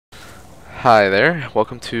Hi there,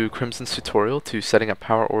 welcome to Crimson's tutorial to setting up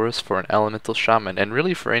power auras for an elemental shaman, and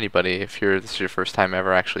really for anybody if this is your first time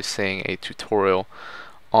ever actually seeing a tutorial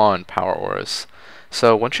on power auras.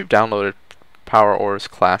 So once you've downloaded Power Auras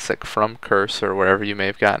Classic from Curse or wherever you may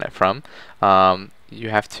have gotten it from, you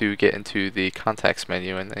have to get into the context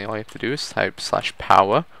menu, and then all you have to do is type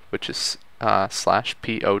 /powa, which is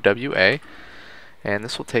 /POWA, and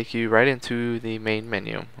this will take you right into the main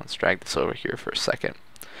menu. Let's drag this over here for a second.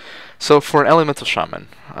 So for an elemental shaman,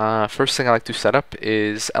 first thing I like to set up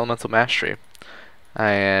is elemental mastery,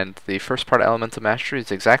 and the first part of elemental mastery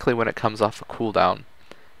is exactly when it comes off a cooldown,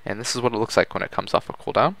 and this is what it looks like when it comes off a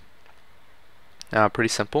cooldown. Pretty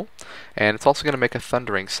simple, and it's also going to make a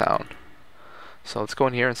thundering sound. So let's go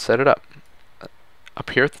in here and set it up. Up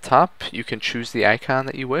here at the top, you can choose the icon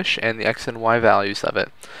that you wish and the X and Y values of it.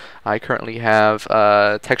 I currently have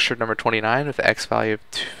texture number 29 with the X value of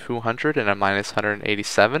 200 and a minus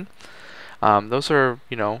 187. Those are,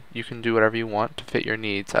 you can do whatever you want to fit your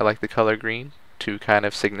needs. I like the color green to kind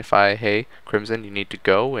of signify, hey, Crimson, you need to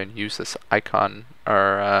go and use this icon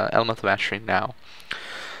or elemental mastery now.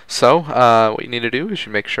 So what you need to do is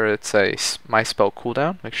you make sure it's a my spell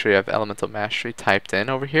cooldown. Make sure you have elemental mastery typed in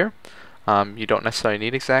over here. You don't necessarily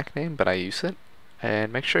need exact name, but I use it.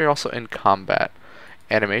 And make sure you're also in combat.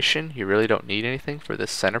 Animation, you really don't need anything for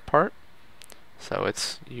this center part. So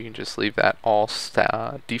you can just leave that all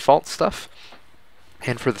default stuff.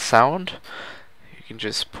 And for the sound, you can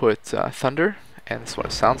just put thunder, and this is what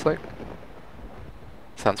it sounds like.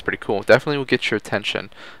 Sounds pretty cool. Definitely will get your attention.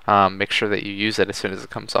 Make sure that you use it as soon as it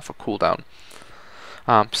comes off a cooldown.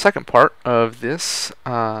 Second part of this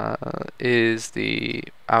is the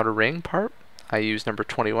outer ring part. I use number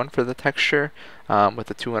 21 for the texture with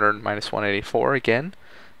the 200 minus 184 again.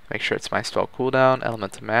 Make sure it's my spell cooldown,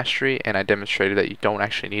 elemental mastery, and I demonstrated that you don't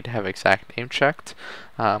actually need to have exact name checked.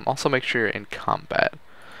 Also make sure you're in combat.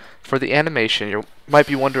 For the animation, you might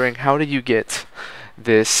be wondering, how do you get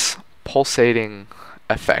this pulsating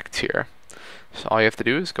effect here? So all you have to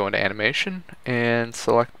do is go into animation and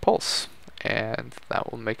select pulse, and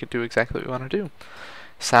that will make it do exactly what you want to do.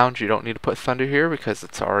 Sound, you don't need to put thunder here because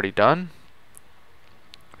it's already done.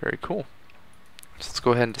 Very cool. So let's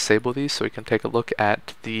go ahead and disable these so we can take a look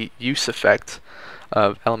at the use effect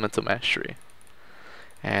of elemental mastery.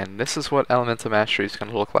 And this is what elemental mastery is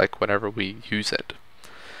going to look like whenever we use it.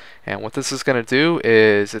 And what this is going to do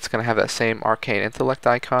is it's going to have that same arcane intellect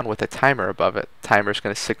icon with a timer above it. Timer is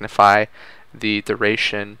going to signify the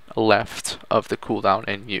duration left of the cooldown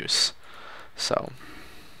in use. So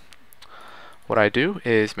what I do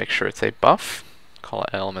is make sure it's a buff, call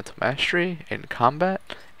it elemental mastery, in combat,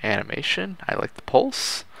 animation, I like the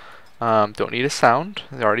pulse, don't need a sound,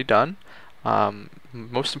 they're already done.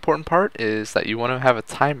 Most important part is that you want to have a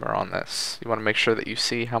timer on this. You want to make sure that you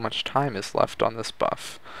see how much time is left on this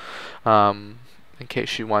buff. In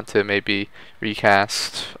case you want to maybe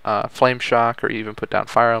recast Flame Shock or even put down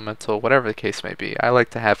Fire Elemental, whatever the case may be. I like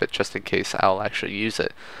to have it just in case I'll actually use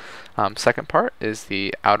it. Second part is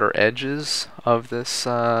the outer edges of this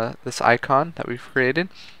this icon that we've created.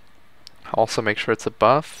 Also make sure it's a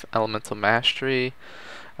buff, elemental mastery,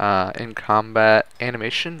 in combat,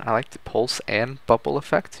 animation. I like the pulse and bubble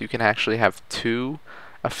effect. You can actually have two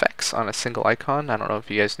effects on a single icon. I don't know if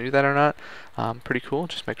you guys knew that or not. Pretty cool.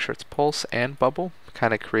 Just make sure it's pulse and bubble.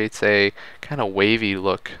 Kind of creates a kind of wavy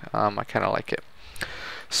look. I kind of like it.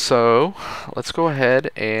 So let's go ahead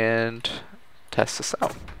and test this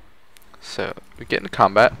out. So we get into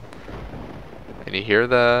combat, and you hear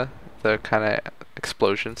the kind of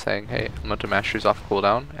explosion saying, hey, elemental mastery is off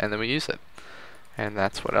cooldown, and then we use it. And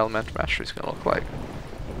that's what elemental mastery is going to look like.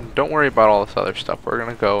 Don't worry about all this other stuff. We're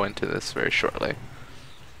going to go into this very shortly.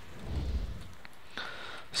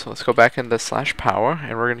 So let's go back into /power,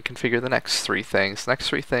 and we're going to configure the next three things. The next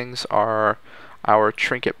three things are our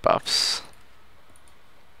trinket buffs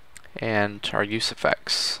and our use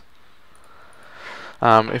effects.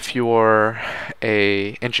 If you're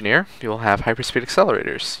a engineer, you'll have hyperspeed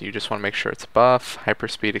accelerators. You just want to make sure it's a buff.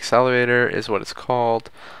 Hyperspeed accelerator is what it's called.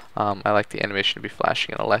 I like the animation to be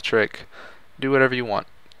flashing and electric. Do whatever you want.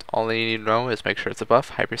 All you need to know is make sure it's a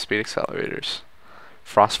buff. Hyperspeed accelerators.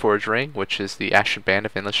 Frostforge ring, which is the Ashen Band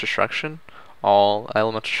of Endless Destruction. All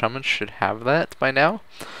elemental shamans should have that by now.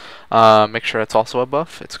 Make sure it's also a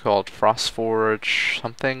buff. It's called Frostforge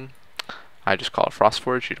something. I just call it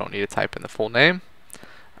Frostforge. You don't need to type in the full name.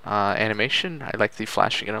 Animation, I like the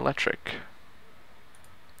flashing and electric.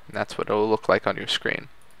 And that's what it will look like on your screen.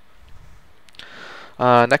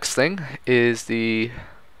 Next thing is the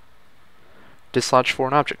Dislodge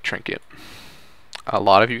Foreign Object trinket. A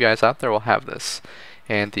lot of you guys out there will have this.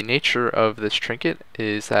 And the nature of this trinket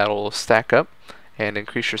is that it'll stack up and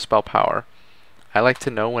increase your spell power. I like to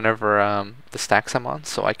know whenever the stacks I'm on,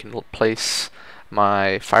 so I can place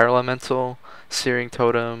my Fire Elemental, Searing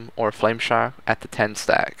Totem, or Flame Shock at the 10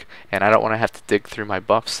 stack, and I don't want to have to dig through my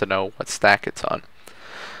buffs to know what stack it's on.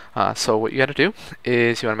 So what you got to do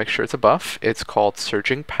is you want to make sure it's a buff. It's called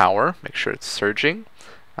Surging Power. Make sure it's surging.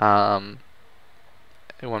 You want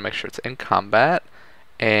to make sure it's in combat,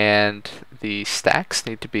 and the stacks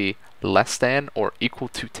need to be less than or equal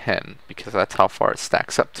to 10 because that's how far it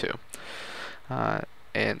stacks up to.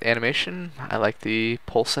 And animation, I like the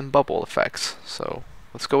pulse and bubble effects. So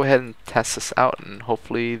let's go ahead and test this out, and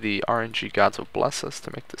hopefully the RNG gods will bless us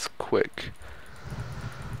to make this quick.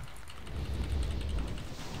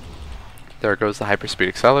 There goes the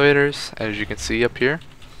hyperspeed accelerators, as you can see up here.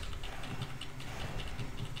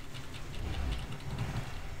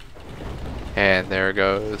 And there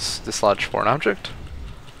goes dislodge foreign object.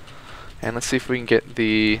 And let's see if we can get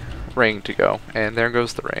the ring to go. And there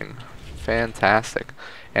goes the ring. Fantastic.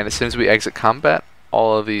 And as soon as we exit combat,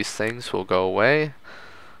 all of these things will go away.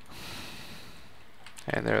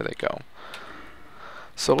 And there they go.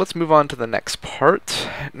 So let's move on to the next part.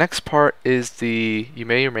 Next part is you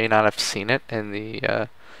may or may not have seen it in the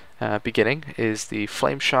beginning, is the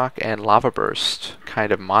Flame Shock and Lava Burst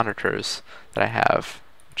kind of monitors that I have,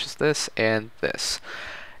 which is this and this.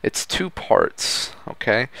 It's 2 parts,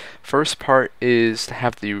 okay? First part is to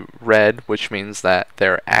have the red, which means that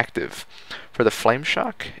they're active. For the Flame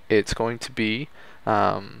Shock, it's going to be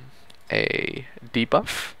a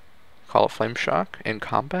debuff, call it Flame Shock, in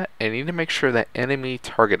combat, and you need to make sure that enemy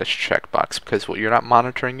target is checkbox, because you're not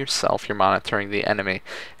monitoring yourself, you're monitoring the enemy,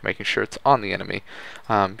 making sure it's on the enemy.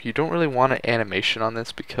 You don't really want an animation on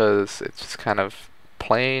this because it's just kind of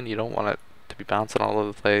plain. You don't want it to be bouncing all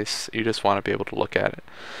over the place. You just want to be able to look at it.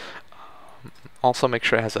 Also make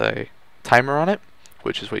sure it has a timer on it,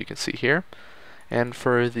 which is what you can see here. And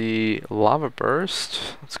for the Lava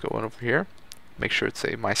Burst, let's go in over here, make sure it's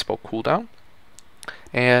a My Spell cooldown.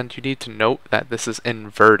 And you need to note that this is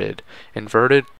inverted. Inverted